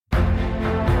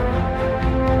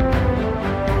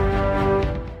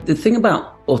The thing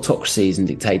about autocracies and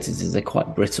dictators is they're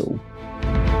quite brittle.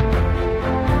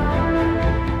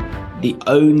 The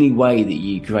only way that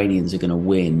Ukrainians are going to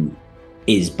win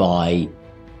is by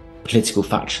political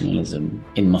factionalism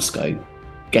in Moscow,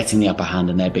 getting the upper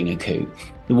hand and there being a coup.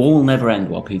 The war will never end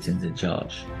while Putin's in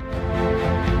charge.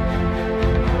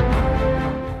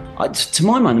 To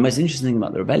my mind, the most interesting thing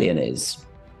about the rebellion is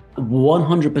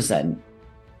 100%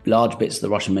 large bits of the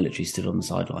Russian military stood on the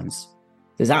sidelines.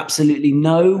 There's absolutely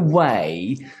no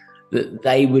way that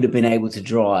they would have been able to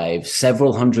drive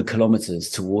several hundred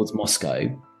kilometers towards Moscow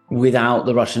without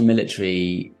the Russian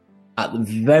military, at the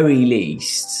very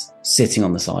least, sitting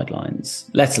on the sidelines,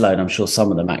 let alone, I'm sure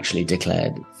some of them actually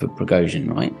declared for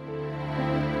Prigozhin, right?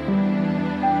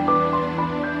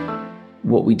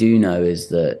 What we do know is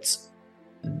that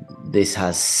this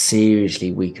has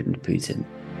seriously weakened Putin.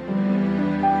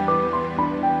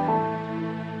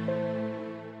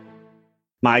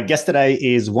 My guest today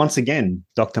is once again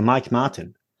Dr. Mike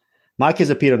Martin. Mike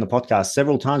has appeared on the podcast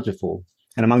several times before,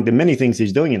 and among the many things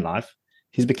he's doing in life,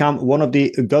 he's become one of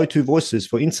the go-to voices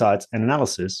for insights and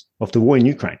analysis of the war in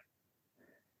Ukraine.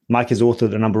 Mike has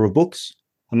authored a number of books,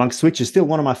 amongst which is still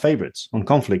one of my favorites on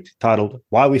conflict, titled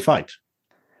Why We Fight.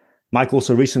 Mike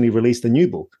also recently released a new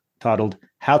book titled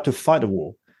How to Fight a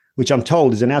War, which I'm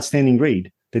told is an outstanding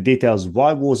read that details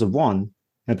why wars are won,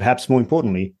 and perhaps more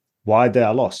importantly, why they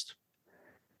are lost.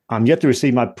 I'm yet to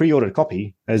receive my pre-ordered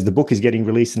copy, as the book is getting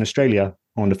released in Australia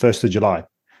on the 1st of July,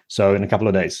 so in a couple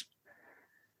of days.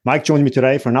 Mike joins me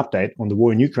today for an update on the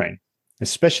war in Ukraine,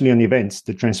 especially on the events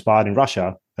that transpired in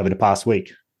Russia over the past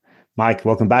week. Mike,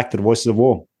 welcome back to the Voices of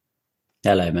War.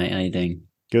 Hello, mate. How you doing?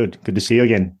 Good to see you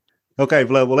again. Okay,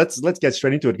 well, let's get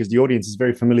straight into it, because the audience is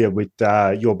very familiar with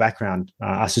your background,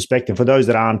 I suspect. And for those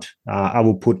that aren't, I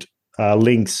will put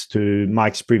links to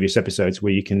Mike's previous episodes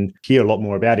where you can hear a lot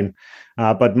more about him.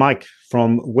 But Mike,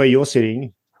 from where you're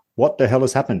sitting, what the hell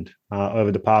has happened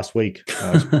over the past week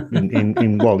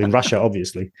in Russia,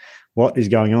 obviously? What is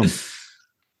going on?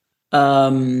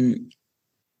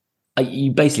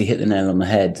 You basically hit the nail on the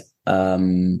head.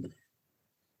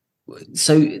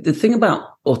 So the thing about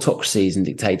autocracies and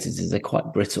dictators is they're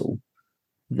quite brittle.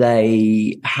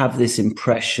 They have this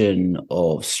impression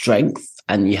of strength,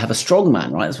 and you have a strong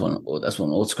man, right? That's what an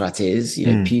autocrat is.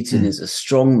 Putin is a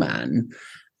strong man,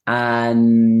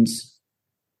 and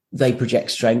they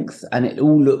project strength, and it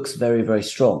all looks very, very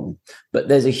strong. But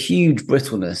there's a huge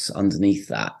brittleness underneath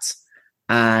that.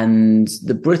 And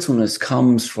the brittleness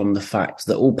comes from the fact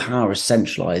that all power is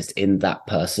centralized in that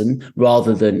person,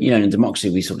 rather than, in a democracy,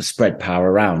 we sort of spread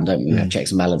power around, don't we? We have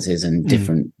checks and balances and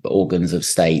different organs of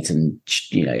state and,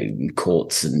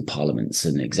 courts and parliaments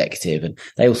and executive, and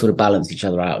they all sort of balance each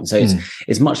other out. And so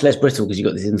it's much less brittle because you've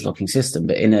got this interlocking system.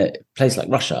 But in a place like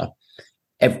Russia,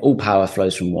 all power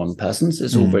flows from one person, so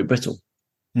it's all very brittle.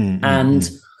 And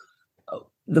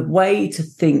the way to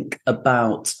think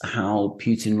about how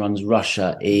Putin runs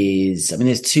Russia is,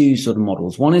 there's two sort of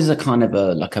models. One is a kind of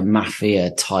a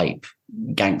mafia type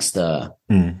gangster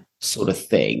sort of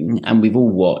thing. And we've all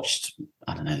watched,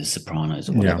 I don't know, The Sopranos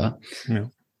or whatever. Yeah.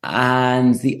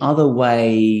 And the other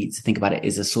way to think about it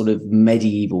is a sort of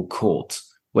medieval court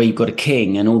where you've got a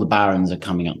king and all the barons are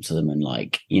coming up to them and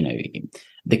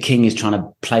the king is trying to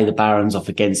play the barons off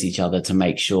against each other to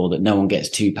make sure that no one gets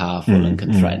too powerful and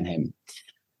can threaten him.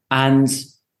 And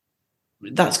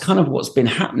that's kind of what's been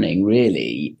happening,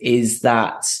 really, is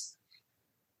that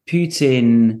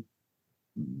Putin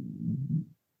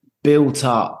built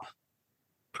up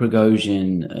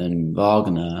Prigozhin and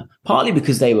Wagner, partly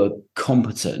because they were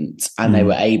competent and they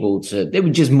were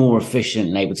just more efficient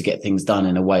and able to get things done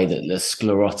in a way that the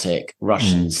sclerotic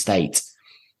Russian state.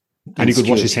 And he could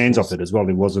wash his hands off it as well.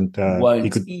 It wasn't,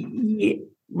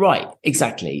 right,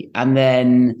 exactly.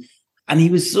 And he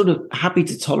was sort of happy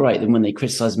to tolerate them when they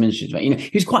criticised military defence.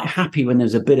 He was quite happy when there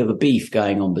was a bit of a beef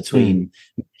going on between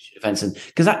military defence, and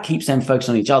because that keeps them focused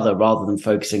on each other rather than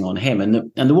focusing on him. And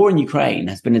the war in Ukraine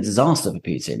has been a disaster for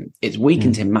Putin. It's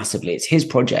weakened him massively. It's his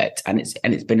project, and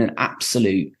it's been an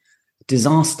absolute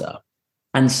disaster.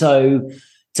 And so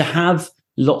to have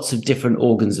lots of different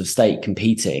organs of state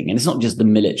competing, and it's not just the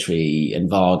military and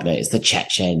Wagner, it's the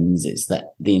Chechens, it's the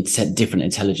different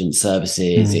intelligence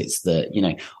services, it's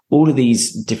all of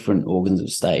these different organs of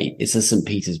state. It's a St.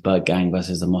 Petersburg gang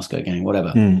versus the Moscow gang,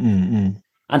 whatever. And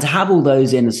to have all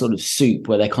those in a sort of soup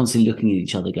where they're constantly looking at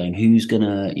each other going, who's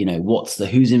gonna,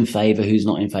 who's in favor, who's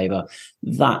not in favor,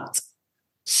 that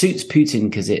suits Putin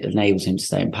because it enables him to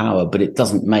stay in power, but it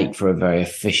doesn't make for a very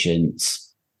efficient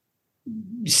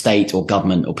state or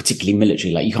government, or particularly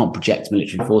military. Like, you can't project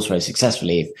military force very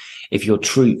successfully if your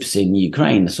troops in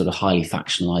Ukraine are sort of highly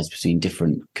factionalized between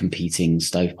different competing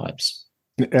stovepipes.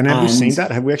 And have we seen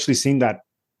that? Have we actually seen that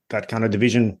kind of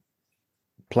division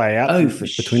play out? Oh, for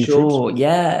between sure. the troops?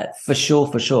 Yeah, for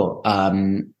sure.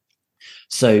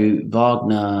 So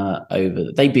Wagner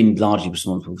they've been largely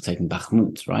responsible for taking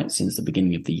Bakhmut, right, since the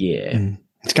beginning of the year.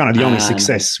 It's kind of the only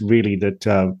success really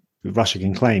that Russia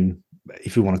can claim,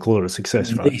 if you want to call it a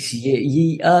success, right? This year,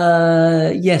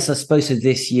 yes, I suppose so.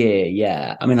 This year,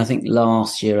 yeah. I mean, I think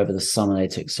last year over the summer they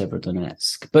took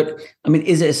Severodonetsk. But I mean,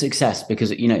 is it a success?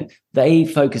 Because, you know, they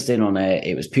focused in on it.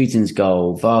 It was Putin's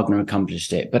goal. Wagner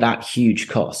accomplished it, but at huge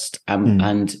cost.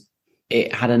 And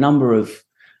it had a number of,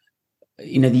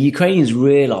 you know, the Ukrainians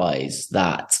realized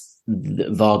that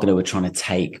Wagner were trying to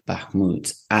take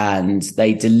Bakhmut, and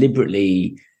they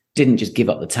deliberately didn't just give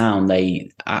up the town.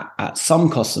 They, at some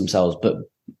cost themselves, but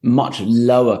much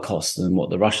lower cost than what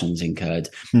the Russians incurred.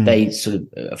 They sort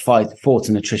of fought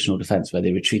an attritional defense where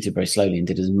they retreated very slowly and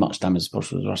did as much damage as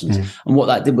possible to the Russians. And what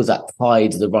that did was that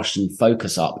tied the Russian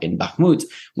focus up in Bakhmut,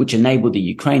 which enabled the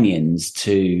Ukrainians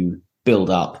to build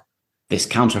up this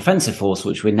counteroffensive force,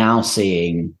 which we're now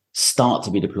seeing start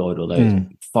to be deployed, although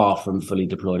far from fully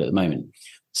deployed at the moment.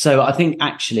 So I think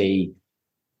actually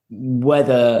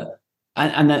whether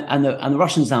and the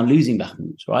Russians now losing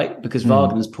Bakhmut, right? Because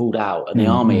Wagner's pulled out and the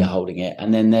army are holding it,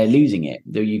 and then they're losing it.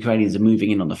 The Ukrainians are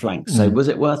moving in on the flanks. So was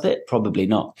it worth it? Probably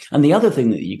not. And the other thing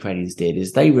that the Ukrainians did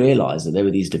is they realized that there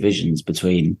were these divisions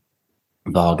between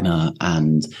Wagner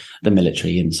and the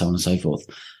military and so on and so forth.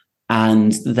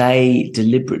 And they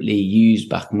deliberately used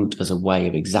Bakhmut as a way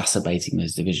of exacerbating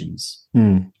those divisions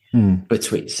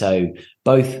between. So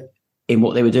both in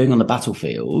what they were doing on the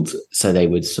battlefield, so they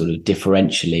would sort of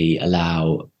differentially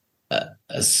allow,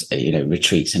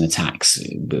 retreats and attacks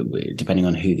depending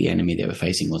on who the enemy they were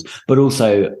facing was. But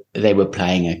also they were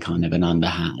playing a kind of an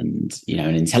underhand,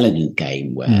 an intelligent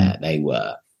game where they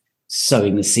were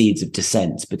sowing the seeds of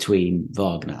dissent between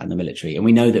Wagner and the military. And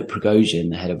we know that Prigozhin,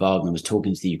 the head of Wagner, was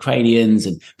talking to the Ukrainians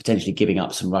and potentially giving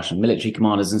up some Russian military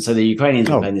commanders. And so the Ukrainians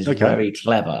were playing this very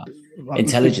clever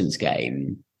intelligence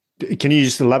game. Can you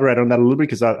just elaborate on that a little bit?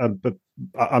 Because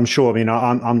I'm sure,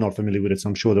 I'm not familiar with it, so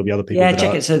I'm sure there'll be other people. Yeah,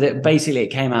 check it. So that basically it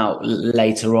came out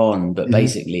later on, but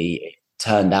basically it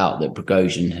turned out that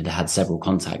Prigozhin had had several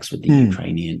contacts with the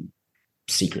Ukrainian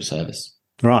secret service.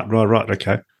 Right.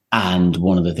 Okay. And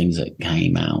one of the things that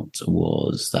came out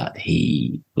was that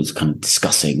he was kind of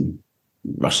discussing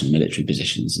Russian military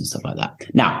positions and stuff like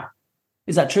that. Now,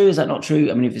 is that true? Is that not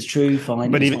true? I mean, if it's true, fine.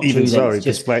 But even so,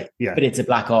 but it's a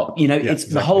black op.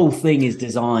 Exactly. The whole thing is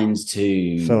designed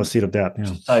to sow a seed of doubt,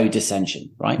 sow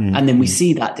dissension, right? And then we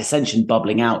see that dissension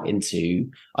bubbling out into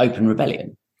open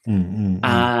rebellion.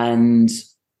 And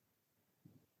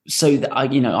so,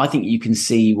 I think you can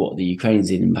see what the Ukrainians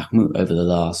did in Bakhmut over the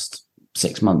last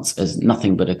 6 months as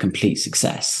nothing but a complete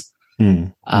success.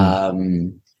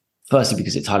 Firstly,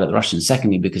 because it tied up the Russians.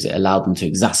 Secondly, because it allowed them to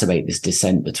exacerbate this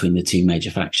dissent between the two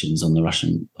major factions on the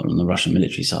Russian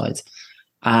military side.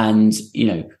 And,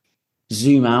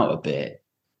 zoom out a bit.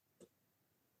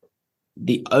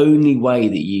 The only way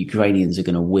that Ukrainians are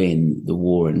going to win the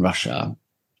war in Russia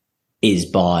is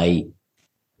by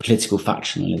political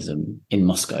factionalism in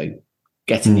Moscow,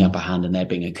 getting the upper hand and there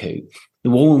being a coup. The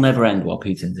war will never end while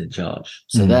Putin's in charge.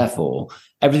 So therefore,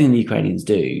 everything the Ukrainians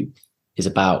do is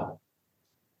about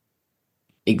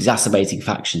exacerbating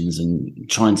factions and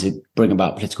trying to bring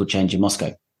about political change in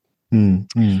Moscow.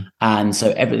 And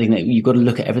so you've got to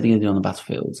look at everything they do on the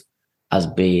battlefield as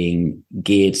being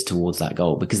geared towards that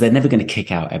goal, because they're never going to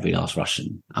kick out every last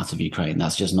Russian out of Ukraine.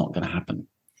 That's just not going to happen.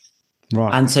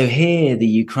 Right. And so here, the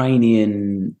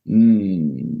Ukrainian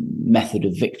method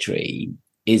of victory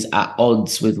is at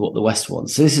odds with what the West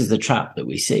wants. So this is the trap that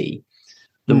we see.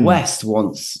 The West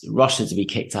wants Russia to be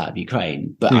kicked out of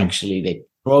Ukraine, but actually they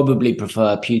probably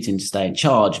prefer Putin to stay in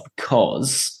charge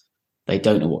because they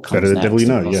don't know what comes next. Devil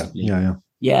yeah.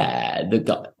 Yeah,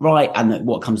 right, and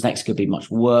what comes next could be much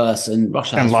worse, and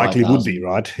Russia has likely would be,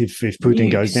 right, if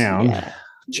Putin goes down.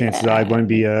 Chances are it won't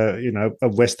be a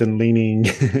Western-leaning,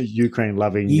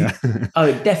 Ukraine-loving. Oh,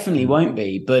 it definitely won't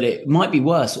be, but it might be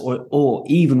worse, or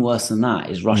even worse than that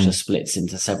is Russia splits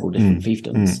into several different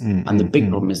fiefdoms, and the big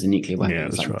problem is the nuclear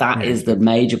weapons. That is the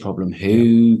major problem.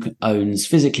 Who owns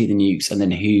physically the nukes, and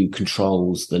then who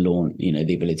controls the launch?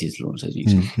 The ability to launch those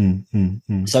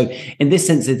nukes. So, in this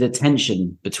sense, there's a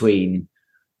tension between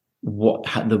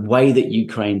the way that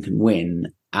Ukraine can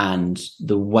win and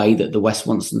the way that the West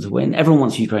wants them to win. Everyone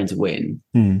wants Ukraine to win,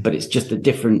 but it's just the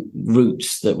different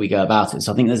routes that we go about it.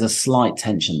 So I think there's a slight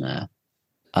tension there.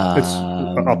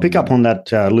 I'll pick up on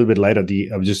that a little bit later.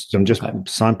 I'm just Okay.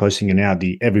 signposting you now.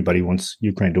 Everybody wants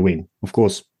Ukraine to win, of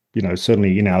course.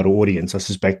 Certainly in our audience, I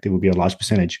suspect there will be a large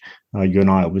percentage. You and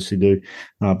I obviously do,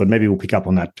 but maybe we'll pick up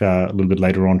on that a little bit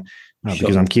later on,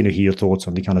 because I'm keen to hear your thoughts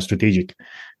on the kind of strategic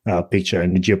picture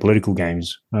and the geopolitical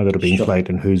games that are being played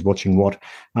and who's watching what.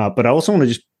 But I also want to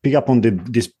just pick up on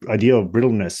this idea of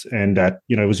brittleness, and that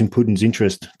it was in Putin's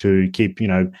interest to keep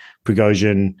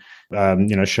Prigozhin,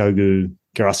 Shoigu,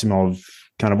 Gerasimov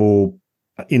kind of all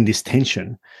in this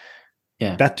tension.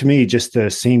 Yeah, that to me just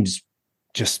seems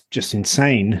just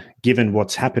insane, given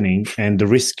what's happening and the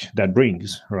risk that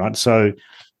brings. Right. So,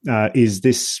 are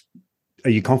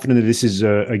you confident that this is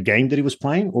a game that he was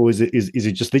playing, or is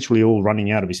it just literally all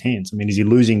running out of his hands? I mean, is he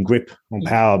losing grip on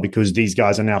power because these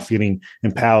guys are now feeling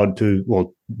empowered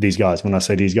these guys, when I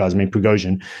say these guys, I mean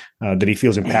Prigozhin, that he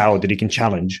feels empowered, that he can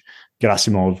challenge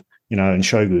Gerasimov, and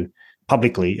Shoigu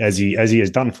publicly as he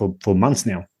has done for months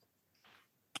now?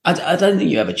 I don't think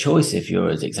you have a choice if you're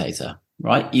a dictator,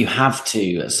 right? You have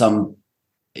to, at some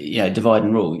divide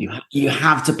and rule. You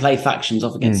have to play factions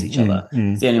off against each other.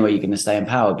 It's the only way you're going to stay in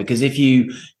power. Because if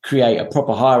you create a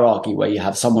proper hierarchy where you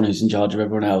have someone who's in charge of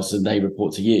everyone else and they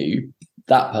report to you,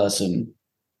 that person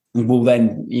will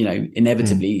then,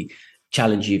 inevitably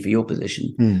challenge you for your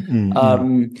position.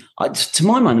 To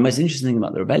my mind, the most interesting thing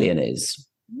about the rebellion is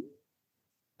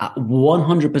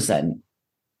 100%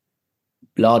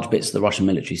 large bits of the Russian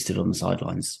military stood on the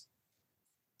sidelines.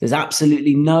 There's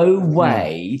absolutely no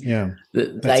way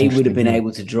that they would have been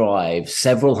able to drive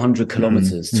several hundred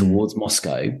kilometers towards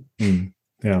Moscow.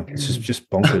 Yeah, it's just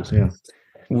bonkers,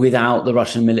 without the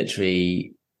Russian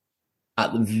military,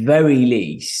 at the very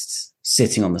least,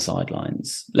 sitting on the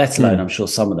sidelines, let alone, I'm sure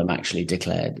some of them actually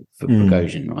declared for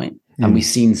Prigozhin, right? And we've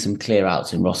seen some clear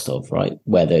outs in Rostov, right?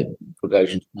 Where the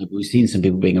Prigozhin, we've seen some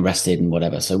people being arrested and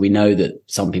whatever. So we know that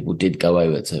some people did go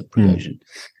over to Prigozhin.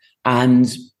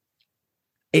 And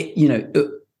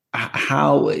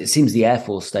how it seems the Air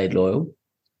Force stayed loyal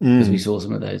because we saw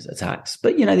some of those attacks.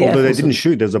 But, although they didn't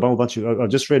shoot, there's a whole bunch of, I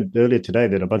just read earlier today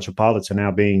that a bunch of pilots are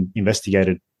now being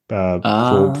investigated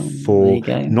for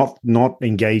not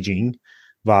engaging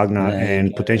Wagner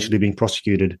and potentially being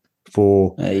prosecuted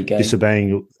for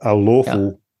disobeying a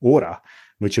lawful order,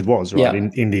 which it was, right?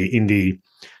 In the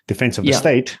defense of the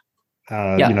state,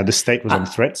 the state was under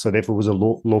threat, so therefore it was a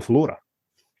lawful order.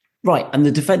 Right, and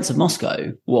the defense of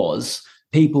Moscow was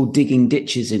people digging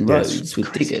ditches in roads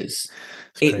with diggers.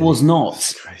 It was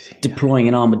not deploying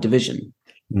an armored division.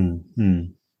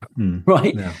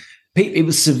 Right? Yeah. It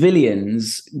was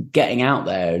civilians getting out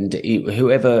there, and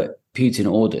whoever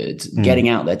Putin ordered getting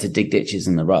out there to dig ditches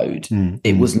in the road.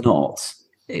 It was not.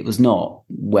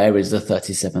 Where is the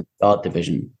 37th Guard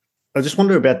Division? I just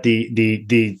wonder about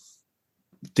this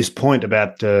point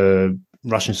about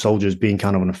Russian soldiers being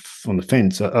kind of on the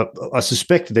fence. I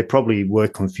suspect they probably were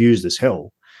confused as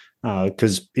hell,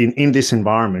 because in this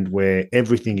environment where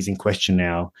everything is in question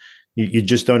now, you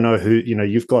just don't know who,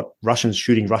 you've got Russians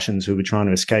shooting Russians who were trying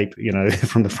to escape,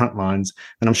 from the front lines.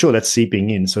 And I'm sure that's seeping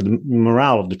in. So the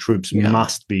morale of the troops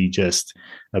must be just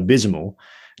abysmal.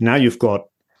 Now you've got,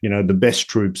 the best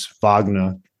troops,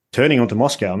 Wagner, turning onto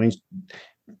Moscow. I mean,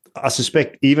 I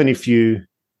suspect even if you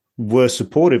were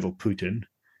supportive of Putin,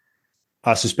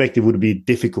 I suspect it would be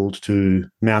difficult to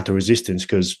mount a resistance,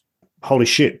 because holy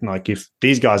shit, like if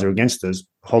these guys are against us,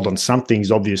 hold on,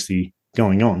 something's obviously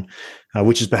going on,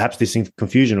 which is perhaps this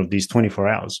confusion of these 24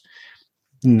 hours.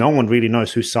 No one really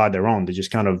knows whose side they're on. They're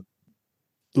just kind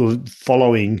of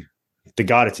following the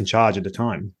guy that's in charge at the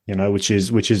time, which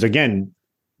is again,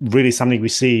 really something we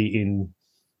see in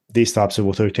these types of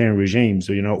authoritarian regimes,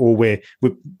 or where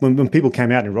when people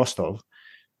came out in Rostov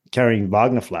carrying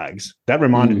Wagner flags, that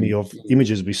reminded me of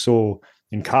images we saw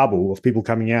in Kabul of people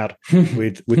coming out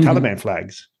with Taliban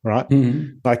flags, right?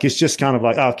 Like, it's just kind of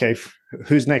like, okay,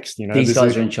 who's next? These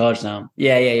guys are in charge now.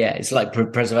 Yeah. It's like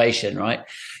preservation, right?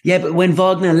 Yeah, but when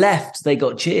Wagner left, they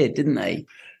got cheered, didn't they?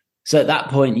 So at that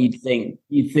point, you'd think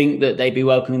that they'd be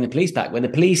welcoming the police back. When the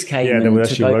police came, they were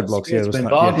actually roadblocks. When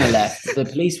Wagner left, the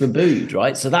police were booed,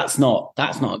 right? So that's not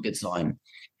a good sign.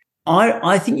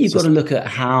 I think you've got to look at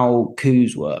how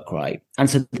coups work, right? And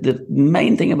so the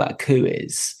main thing about a coup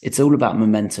is it's all about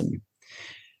momentum.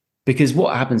 Because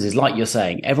what happens is, like you're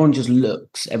saying, everyone just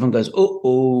looks, everyone goes,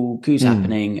 coup's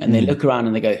happening. And they look around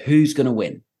and they go, who's going to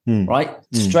win, right?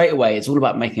 Straight away, it's all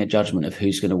about making a judgment of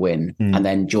who's going to win and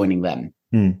then joining them.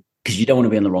 Because you don't want to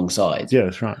be on the wrong side. Yeah,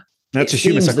 that's right. That's just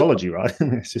human psychology, right?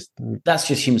 That's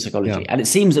just human psychology. Yeah. And it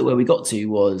seems that where we got to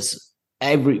was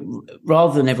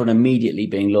rather than everyone immediately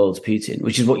being loyal to Putin,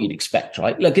 which is what you'd expect,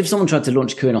 right? Look, if someone tried to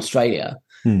launch a coup in Australia,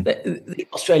 The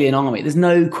Australian army, there's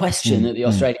no question that the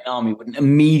Australian army wouldn't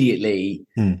immediately,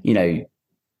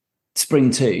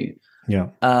 spring to. Yeah.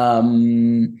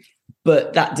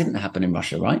 But that didn't happen in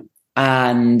Russia, right?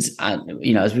 And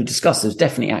as we've discussed, there's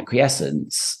definitely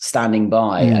acquiescence, standing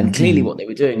by, and clearly what they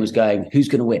were doing was going, who's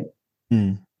going to win?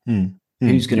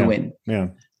 Who's going to win? Yeah.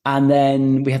 And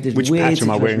then we have this Which weird patch am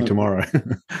I wearing tomorrow?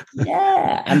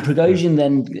 Yeah. And Prigozhin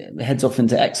then heads off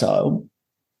into exile,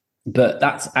 but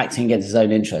that's acting against his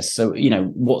own interests. So,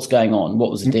 what's going on?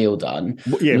 What was the deal done?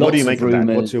 Yeah. What do you make of that?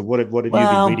 What have you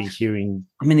been reading, hearing?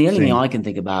 I mean, the only thing I can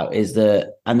think about is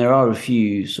that, and there are a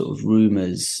few sort of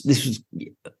rumors.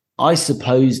 I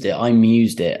supposed it, I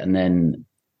mused it, and then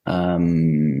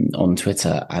on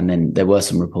Twitter, and then there were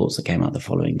some reports that came out the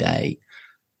following day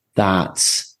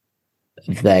that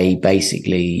they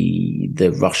basically,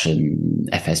 the Russian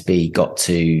FSB got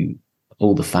to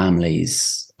all the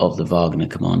families of the Wagner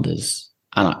commanders,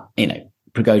 and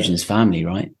Prigozhin's family,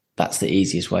 right? That's the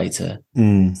easiest way to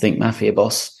think mafia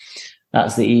boss.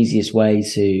 That's the easiest way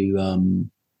to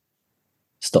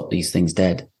stop these things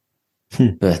dead.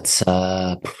 But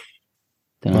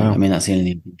don't know. Wow. I mean, that's the only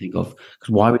thing I can think of.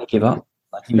 Because why would he give up?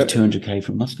 Like, he was 200k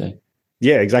from Moscow.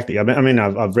 Yeah, exactly. I mean,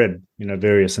 I've read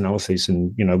various analyses,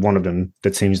 and one of them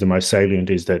that seems the most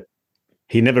salient is that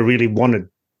he never really wanted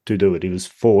to do it. He was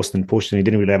forced and pushed, and he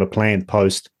didn't really have a planned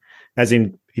post. As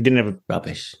in, he didn't have a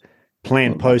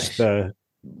planned post.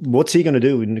 What's he going to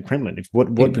do in the Kremlin?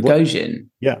 Prigozhin?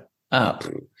 Yeah.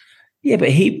 Yeah,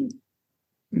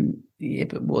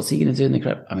 but what's he going to do in the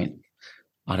Kremlin? I mean,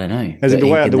 I don't know. As in the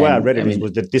way I read it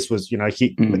was that this was,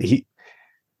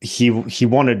 he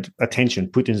wanted attention,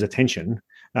 Putin's attention,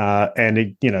 and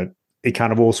it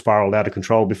kind of all spiraled out of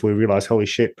control before he realized, holy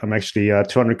shit, I'm actually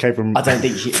 200k from. I don't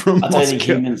think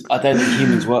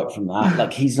humans work from that.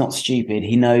 Like, he's not stupid.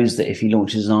 He knows that if he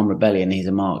launches an armed rebellion, he's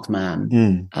a marked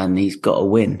man, and he's got to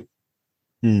win.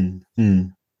 Yeah,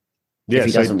 if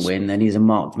he doesn't win, then he's a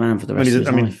marked man for the rest of his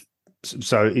life.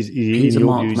 So he's a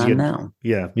marked man now.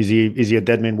 Yeah, is he a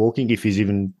dead man walking? If he's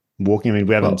even walking, I mean,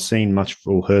 we haven't seen much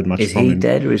or heard much from him. Is he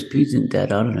dead or is Putin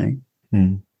dead? I don't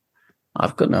know.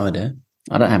 I've got no idea.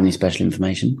 I don't have any special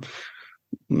information.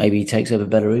 Maybe he takes over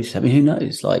Belarus. I mean, who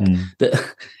knows? Like,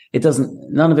 it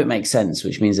doesn't. None of it makes sense,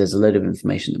 which means there's a load of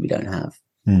information that we don't have.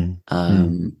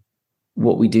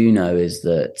 What we do know is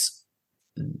that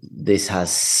this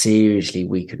has seriously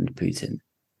weakened Putin.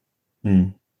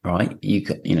 Right?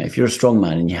 If you're a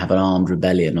strongman and you have an armed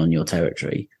rebellion on your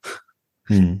territory,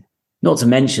 not to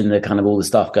mention the kind of all the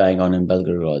stuff going on in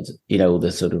Belgorod, all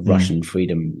the sort of Russian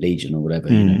Freedom Legion or whatever,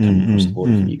 coming across the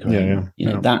border from Ukraine.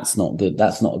 That's not good.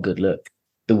 That's not a good look.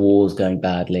 The war's going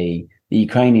badly. The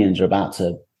Ukrainians are about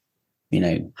to,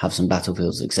 have some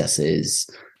battlefield successes.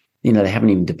 They haven't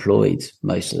even deployed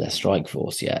most of their strike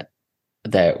force yet.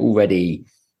 They're already,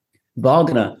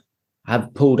 Wagner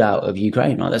have pulled out of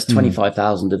Ukraine, right? That's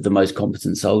 25,000 of the most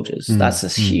competent soldiers. That's a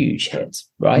huge hit,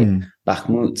 right?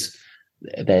 Bakhmut,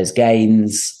 there's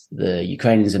gains. The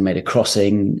Ukrainians have made a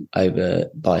crossing over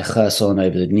by Kherson,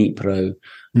 over the Dnipro,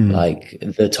 like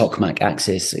the Tokmak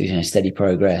axis, steady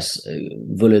progress.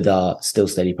 Volodar, still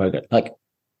steady progress. Like,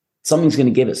 something's going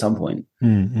to give at some point.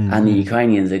 And the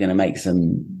Ukrainians are going to make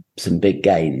some big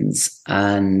gains.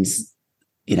 And,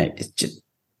 it's just,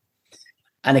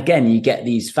 and again, you get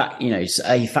these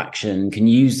a faction can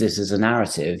use this as a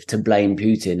narrative to blame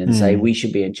Putin and say, we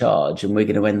should be in charge and we're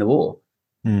going to win the war.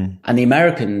 And the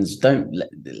Americans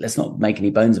let's not make any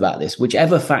bones about this.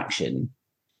 Whichever faction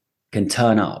can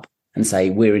turn up and say,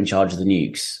 we're in charge of the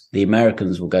nukes, the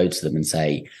Americans will go to them and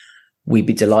say, we'd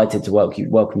be delighted to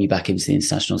welcome you back into the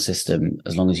international system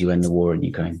as long as you end the war in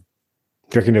Ukraine.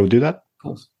 Do you reckon they will do that? Of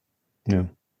course. Yeah.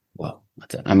 Well,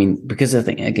 because I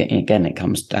think, again, it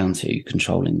comes down to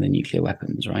controlling the nuclear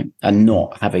weapons, right? And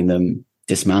not having them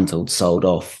dismantled, sold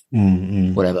off,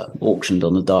 whatever, auctioned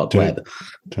on the dark web.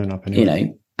 Turn up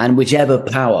anyway. And whichever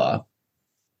power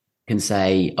can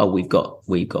say, oh, we've got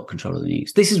control of the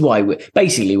nukes. This is why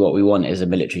basically what we want is a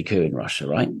military coup in Russia,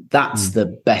 right? That's the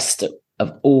best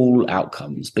of all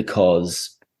outcomes,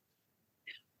 because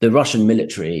the Russian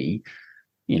military,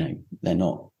 they're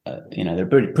not, they're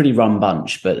a pretty run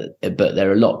bunch, but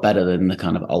they're a lot better than the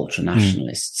kind of ultra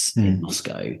nationalists in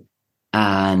Moscow.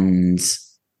 And,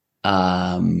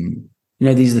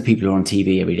 these are the people who are on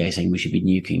TV every day saying we should be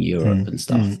nuking Europe and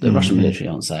stuff. The Russian military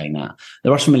aren't saying that.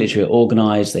 The Russian military are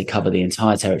organized. They cover the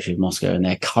entire territory of Moscow, and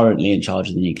they're currently in charge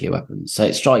of the nuclear weapons. So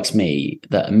it strikes me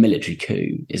that a military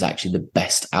coup is actually the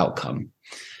best outcome.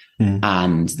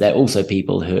 And they're also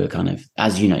people who are kind of,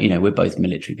 as we're both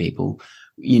military people.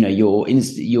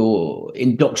 you're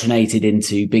indoctrinated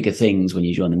into bigger things when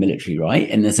you join the military, right?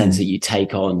 In the sense that you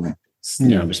take on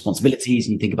responsibilities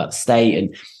and you think about the state,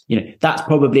 and that's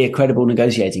probably a credible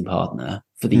negotiating partner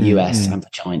for the US and for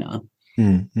China.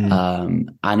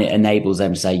 And it enables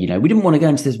them to say, we didn't want to go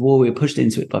into this war. We were pushed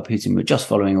into it by Putin. We're just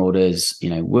following orders.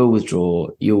 We'll withdraw.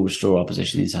 You'll restore our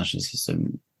position in the international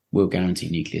system. We'll guarantee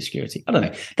nuclear security. I don't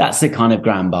know. That's the kind of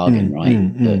grand bargain,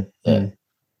 right? That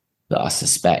I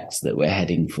suspect that we're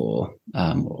heading for,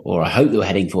 or I hope that we're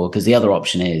heading for, because the other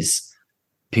option is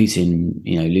Putin,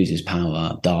 loses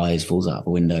power, dies, falls out of a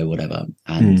window, whatever,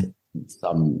 and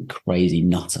some crazy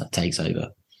nutter takes over.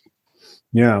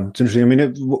 Yeah, it's interesting. I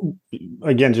mean,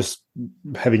 again, just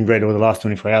having read over the last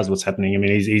 24 hours what's happening, I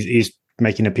mean, he's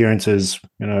making appearances,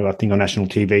 I think on national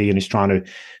TV, and he's trying to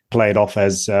play it off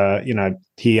as,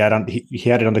 he had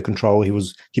it under control. He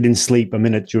didn't sleep a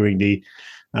minute during the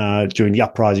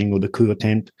uprising or the coup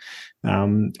attempt.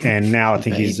 And now I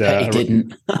think he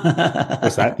didn't.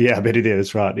 What's that? Yeah, I bet he did.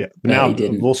 That's right. Yeah. But now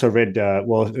I've also read, it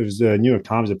was the New York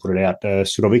Times that put it out.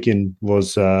 Surovikin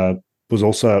was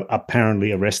also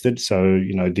apparently arrested. So,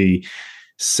 the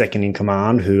second in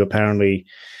command, who apparently...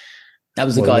 That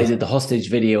was the guy who did the hostage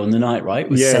video on the night, right?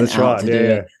 Was sent out to do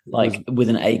it, with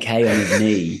an AK on his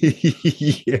knee.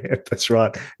 Yeah, that's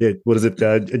right. Yeah, what is it?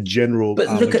 A general. But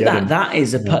look at that. That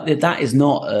is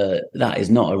not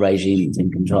a regime that's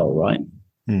in control, right?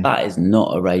 That is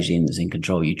not a regime that's in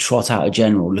control. You trot out a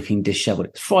general looking disheveled.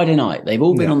 It's Friday night. They've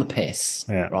all been on the piss,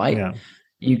 right? Yeah.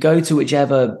 You go to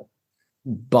whichever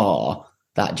bar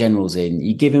that general's in.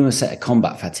 You give him a set of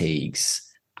combat fatigues,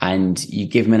 and you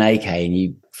give him an AK, and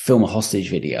you film a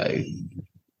hostage video.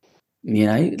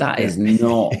 That is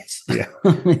not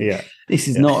this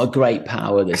is not a great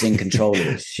power that's in control of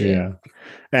this shit. Yeah.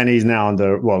 And he's now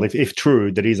under, if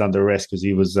true that he's under arrest because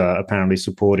he was apparently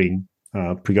supporting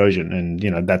Prigozhin,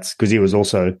 and that's because he was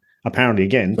also apparently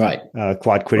again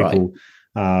quite critical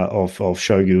of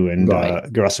Shoigu and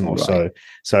Gerasimov.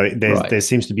 So there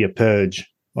seems to be a purge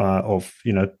of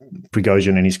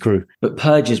Prigozhin and his crew. But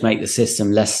purges make the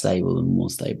system less stable and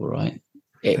more stable, right?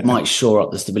 It might shore up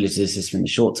the stability of the system in the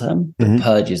short term, but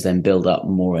purges then build up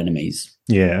more enemies.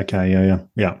 Yeah. Okay.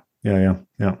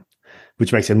 Yeah.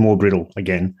 Which makes it more brittle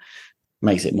again.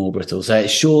 Makes it more brittle. So it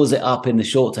shores it up in the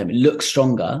short term. It looks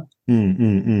stronger,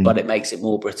 but it makes it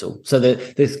more brittle. So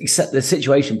the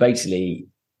situation basically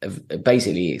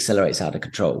accelerates out of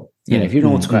control. If you're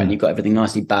an autocrat and you've got everything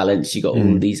nicely balanced, you've got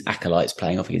all of these acolytes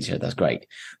playing off against each other, that's great.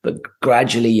 But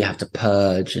gradually you have to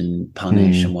purge and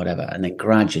punish and whatever. And then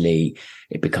gradually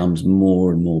it becomes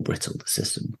more and more brittle, the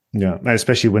system. Yeah. And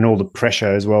especially when all the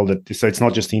pressure as well, so it's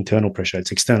not just the internal pressure,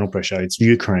 it's external pressure. It's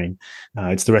Ukraine.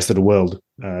 It's the rest of the world,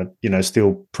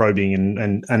 still probing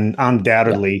and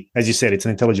undoubtedly, as you said, it's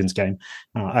an intelligence game.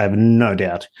 I have no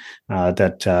doubt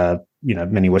that,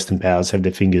 many Western powers have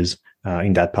their fingers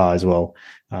in that pie as well,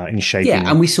 in shaping. Yeah,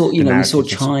 and we saw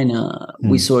China.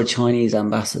 We saw a Chinese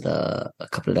ambassador a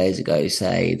couple of days ago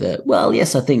say that, well,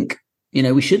 yes, I think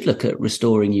we should look at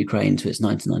restoring Ukraine to its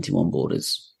 1991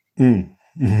 borders.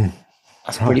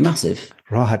 That's pretty massive,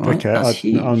 right? Okay, I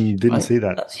didn't see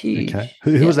that. That's huge. Okay,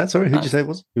 who was that? Sorry, who did you say it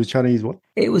was? It was Chinese. What?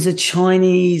 It was a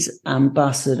Chinese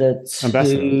ambassador.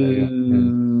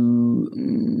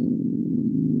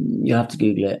 You have to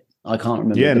Google it. I can't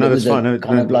remember. Yeah, no, that's fine.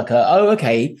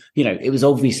 Okay. It was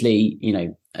obviously,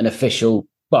 an official.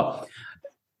 Well,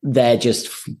 they're just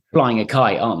flying a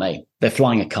kite, aren't they? They're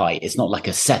flying a kite. It's not like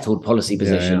a settled policy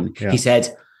position. Yeah. He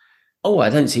said,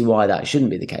 I don't see why that shouldn't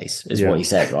be the case, is what he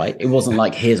said, right? It wasn't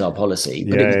like, here's our policy,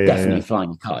 but it was definitely flying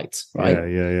a kite, right?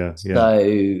 Yeah.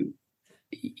 So,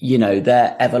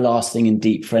 their everlasting and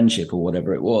deep friendship or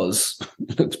whatever it was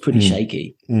looks pretty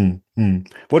shaky.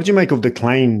 What did you make of the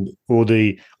claim or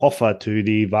the offer to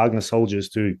the Wagner soldiers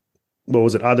to,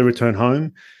 either return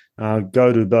home,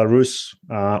 go to Belarus,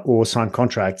 or sign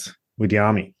contracts with the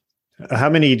army? How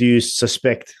many do you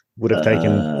suspect would have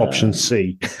taken option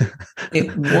C?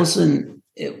 It wasn't.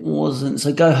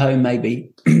 So go home,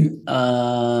 maybe.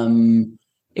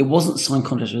 It wasn't signed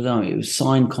contracts with the army. It was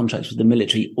signed contracts with the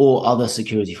military or other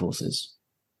security forces.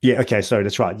 Yeah. Okay. Sorry.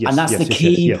 That's right. Yes. And that's the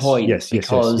key point,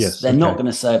 because they're not going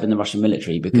to serve in the Russian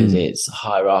military because it's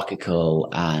hierarchical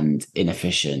and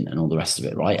inefficient and all the rest of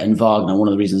it. Right. And Wagner, one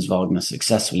of the reasons Wagner's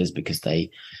successful is because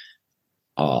they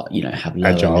are, have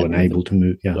lower agile and able to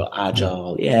move. Yeah.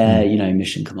 Agile. Yeah.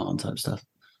 Mission command type stuff.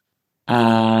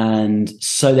 And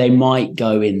so they might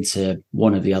go into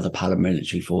one of the other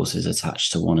paramilitary forces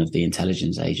attached to one of the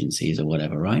intelligence agencies or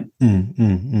whatever, right?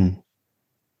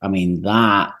 I mean,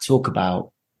 talk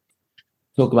about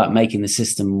talk about making the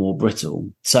system more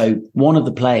brittle. So one of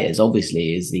the players,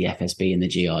 obviously, is the FSB and the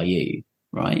GRU,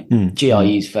 right?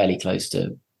 GRU is fairly close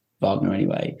to Wagner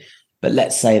anyway. But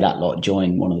let's say that lot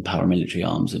join one of the paramilitary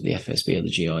arms of the FSB or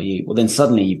the GRU. Well, then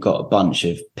suddenly you've got a bunch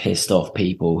of pissed off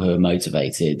people who are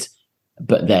motivated,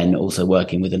 but then also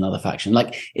working with another faction.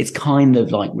 Like, it's kind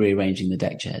of like rearranging the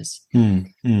deck chairs.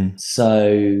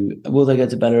 So will they go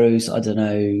to Belarus? I don't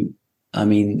know. I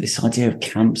mean, this idea of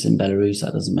camps in Belarus,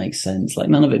 that doesn't make sense. Like,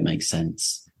 none of it makes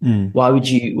sense. Why would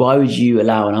you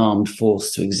allow an armed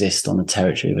force to exist on the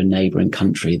territory of a neighboring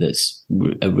country that's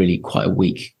a really quite a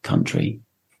weak country?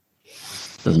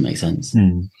 Doesn't make sense.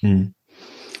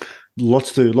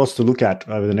 Lots to look at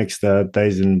over the next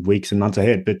days and weeks and months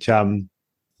ahead. But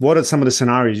what are some of the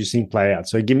scenarios you think play out?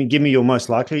 So give me your most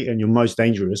likely and your most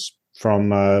dangerous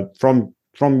from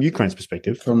Ukraine's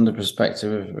perspective. From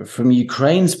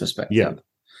Ukraine's perspective. Yeah.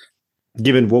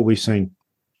 Given what we've seen.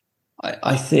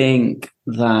 I think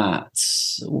that,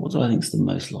 what do I think is the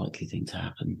most likely thing to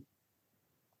happen?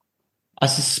 I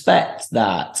suspect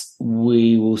that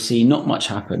we will see not much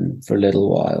happen for a little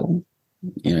while,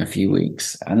 a few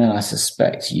weeks. And then I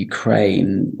suspect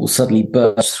Ukraine will suddenly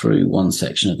burst through one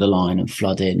section of the line and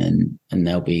flood in, and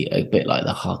there'll be a bit like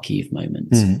the Kharkiv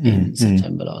moment in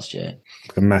September last year.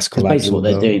 A mass collapse. Basically what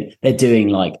they're doing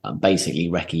like basically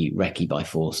recce by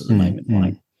force at the moment,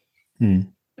 right?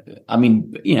 I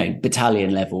mean,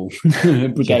 battalion level,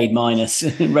 brigade minus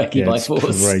recce by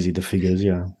force. Crazy, the figures,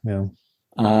 yeah.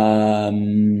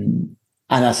 And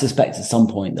I suspect at some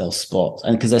point they'll spot,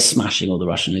 and because they're smashing all the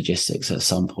Russian logistics, at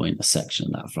some point a section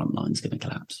of that front line is going to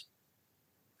collapse.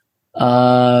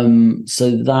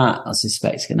 So that I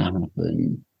suspect is going to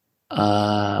happen.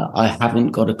 I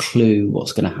haven't got a clue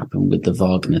what's going to happen with the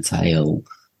Wagner tail.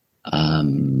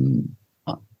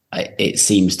 It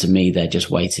seems to me they're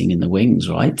just waiting in the wings,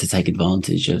 right, to take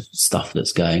advantage of stuff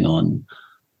that's going on.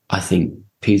 I think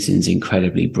Putin's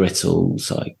incredibly brittle,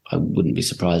 so I wouldn't be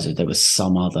surprised if there was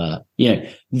some other,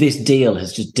 this deal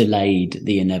has just delayed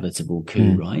the inevitable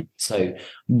coup, right? So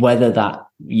whether that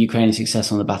Ukrainian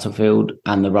success on the battlefield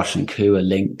and the Russian coup are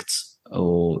linked,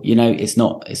 or, it's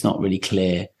not really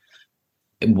clear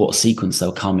in what sequence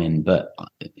they'll come in, but,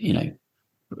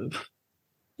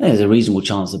 there's a reasonable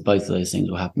chance that both of those things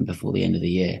will happen before the end of the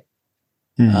year.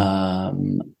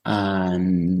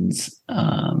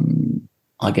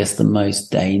 I guess the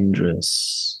most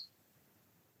dangerous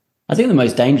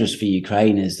for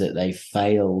Ukraine is that they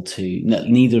fail to,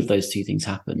 neither of those two things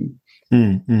happen.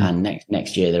 And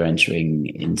next year they're entering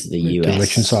into the US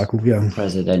election cycle,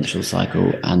 presidential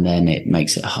cycle, and then it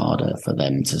makes it harder for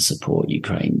them to support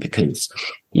Ukraine because,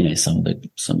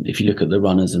 if you look at the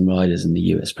runners and riders in the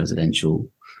US presidential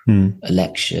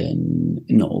election,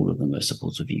 not all of them are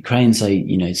supporters of Ukraine. So,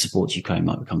 support to Ukraine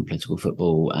might become political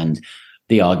football, and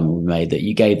the argument will be made that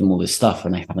you gave them all this stuff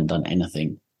and they haven't done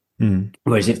anything.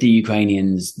 Whereas if the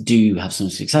Ukrainians do have some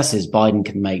successes, Biden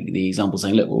can make the example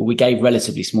saying, look, well, we gave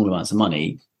relatively small amounts of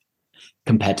money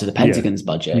compared to the Pentagon's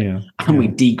budget, and we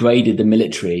degraded the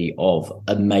military of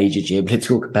a major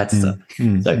geopolitical competitor.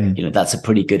 So, that's a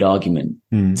pretty good argument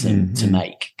to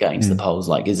make going to the polls.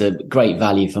 Like, is a great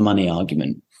value for money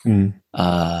argument. With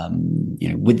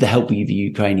the help of the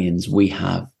Ukrainians, we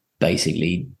have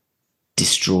basically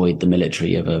destroyed the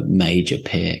military of a major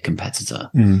peer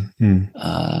competitor.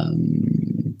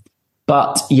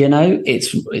 But,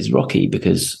 it's rocky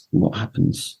because what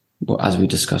happens, as we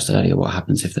discussed earlier, what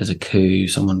happens if there's a coup,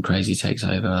 someone crazy takes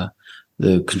over,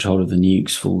 the control of the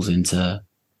nukes falls into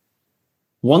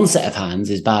one set of hands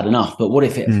is bad enough, but what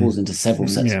if it falls into several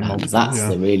sets of hands? That's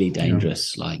the really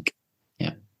dangerous,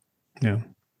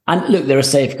 And look, there are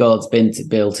safeguards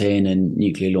built in and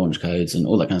nuclear launch codes and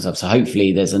all that kind of stuff. So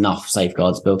hopefully there's enough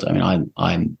safeguards built. I mean,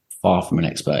 I'm far from an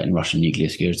expert in Russian nuclear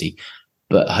security,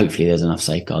 but hopefully there's enough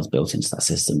safeguards built into that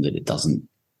system that it doesn't,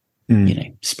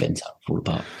 splinter, fall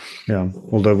apart. Yeah.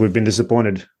 Although we've been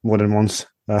disappointed more than once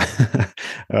by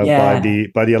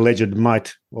the alleged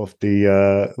might of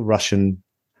the Russian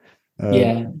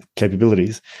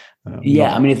capabilities.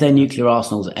 I mean, if their nuclear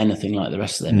arsenals are anything like the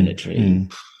rest of their military,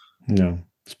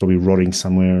 it's probably rotting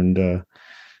somewhere and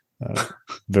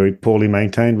very poorly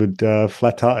maintained with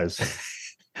flat tires.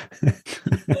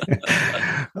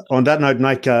 On that note,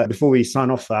 Mike, before we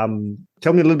sign off, tell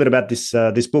me a little bit about this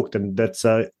book that's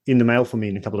in the mail for me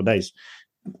in a couple of days.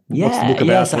 What's the book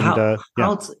about? So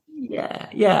How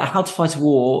to Fight a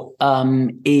War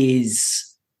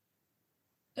is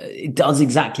it does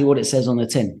exactly what it says on the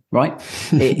tin, right?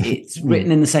 It's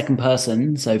written in the second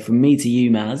person. So from me to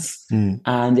you, Maz,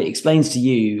 and it explains to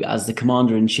you as the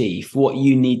commander in chief what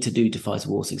you need to do to fight a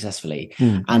war successfully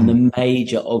and the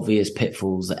major obvious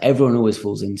pitfalls that everyone always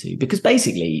falls into. Because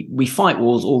basically we fight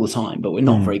wars all the time, but we're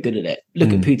not very good at it.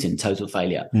 Look at Putin, total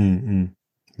failure.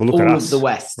 Well, look all at of us. the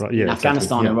West, right, yeah,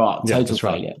 Afghanistan, exactly. Iraq, total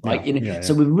failure. Right?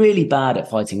 So we're really bad at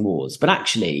fighting wars, but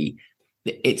actually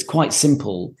it's quite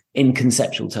simple in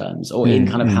conceptual terms or in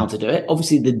kind of how to do it.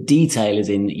 Obviously the detail is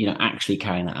in, actually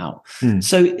carrying that out.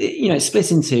 So, it's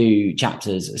split into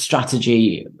chapters: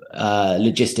 strategy,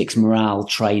 logistics, morale,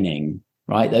 training,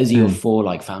 right? Those are your four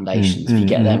like foundations. If you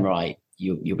get them right,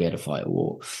 you'll be able to fight a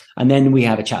war. And then we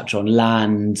have a chapter on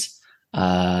land,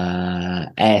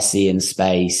 air, sea and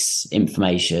space,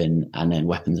 information, and then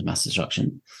weapons of mass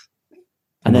destruction.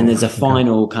 And then there's a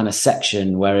final kind of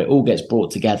section where it all gets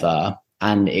brought together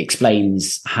and it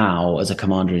explains how, as a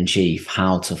commander in chief,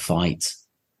 how to fight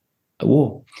a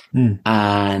war.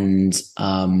 And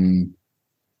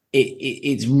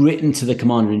it's written to the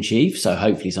commander in chief. So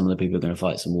hopefully some of the people who are going to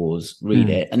fight some wars read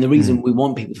it. And the reason we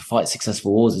want people to fight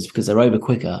successful wars is because they're over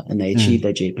quicker and they achieve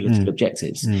their geopolitical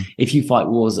objectives. If you fight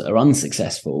wars that are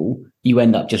unsuccessful, you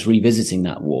end up just revisiting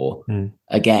that war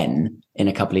again in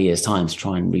a couple of years' time to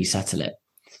try and resettle it.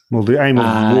 Well, the aim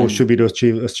of war should be to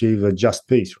achieve a just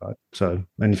peace, right? So,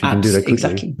 and if you can do that quickly,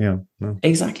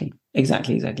 exactly.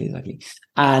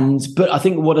 But I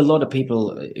think what a lot of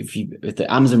people, if the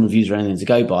Amazon reviews are anything to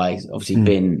go by, obviously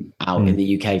been out in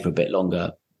the UK for a bit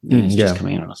longer. It's just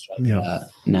coming out in Australia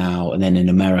now, and then in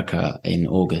America in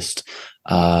August,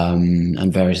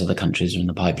 and various other countries are in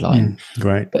the pipeline.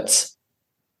 Great. But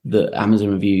the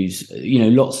Amazon reviews,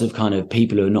 lots of kind of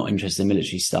people who are not interested in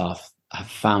military stuff have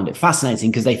found it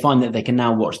fascinating because they find that they can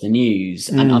now watch the news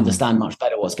and understand much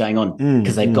better what's going on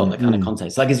because they've got the kind of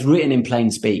context. Like it's written in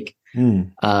plain speak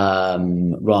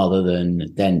rather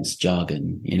than dense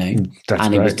jargon, That's and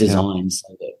great, it was designed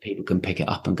so that people can pick it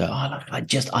up and go,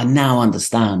 I now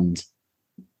understand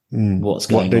what's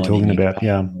going on. What they're talking about.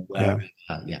 Yeah,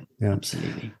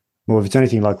 absolutely. Well, if it's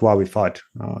anything like Why We Fight,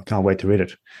 I can't wait to read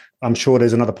it. I'm sure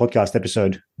there's another podcast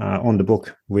episode on the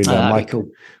book with Mike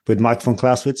von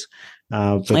Clausewitz.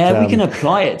 We can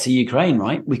apply it to Ukraine,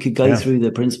 right? We could go through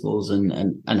the principles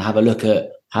and have a look at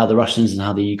how the Russians and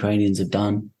how the Ukrainians have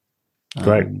done.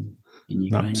 Great.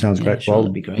 Sounds great. Sure,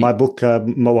 that'd be great. My book,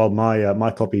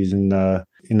 my copy is in the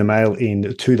mail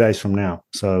in 2 days from now.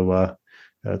 So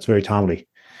it's very timely.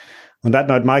 On that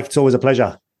note, Mike, it's always a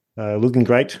pleasure. Looking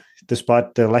great,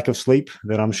 despite the lack of sleep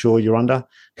that I'm sure you're under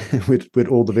with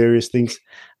all the various things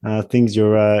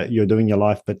you're doing in your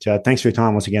life. But thanks for your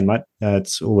time once again, mate.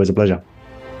 It's always a pleasure.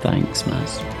 Thanks,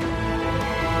 Maz.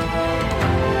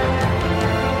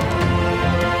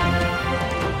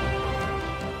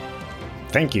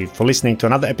 Thank you for listening to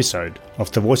another episode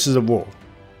of The Voices of War.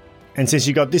 And since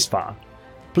you got this far,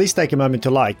 please take a moment to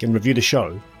like and review the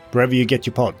show wherever you get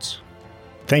your pods.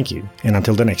 Thank you, and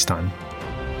until the next time.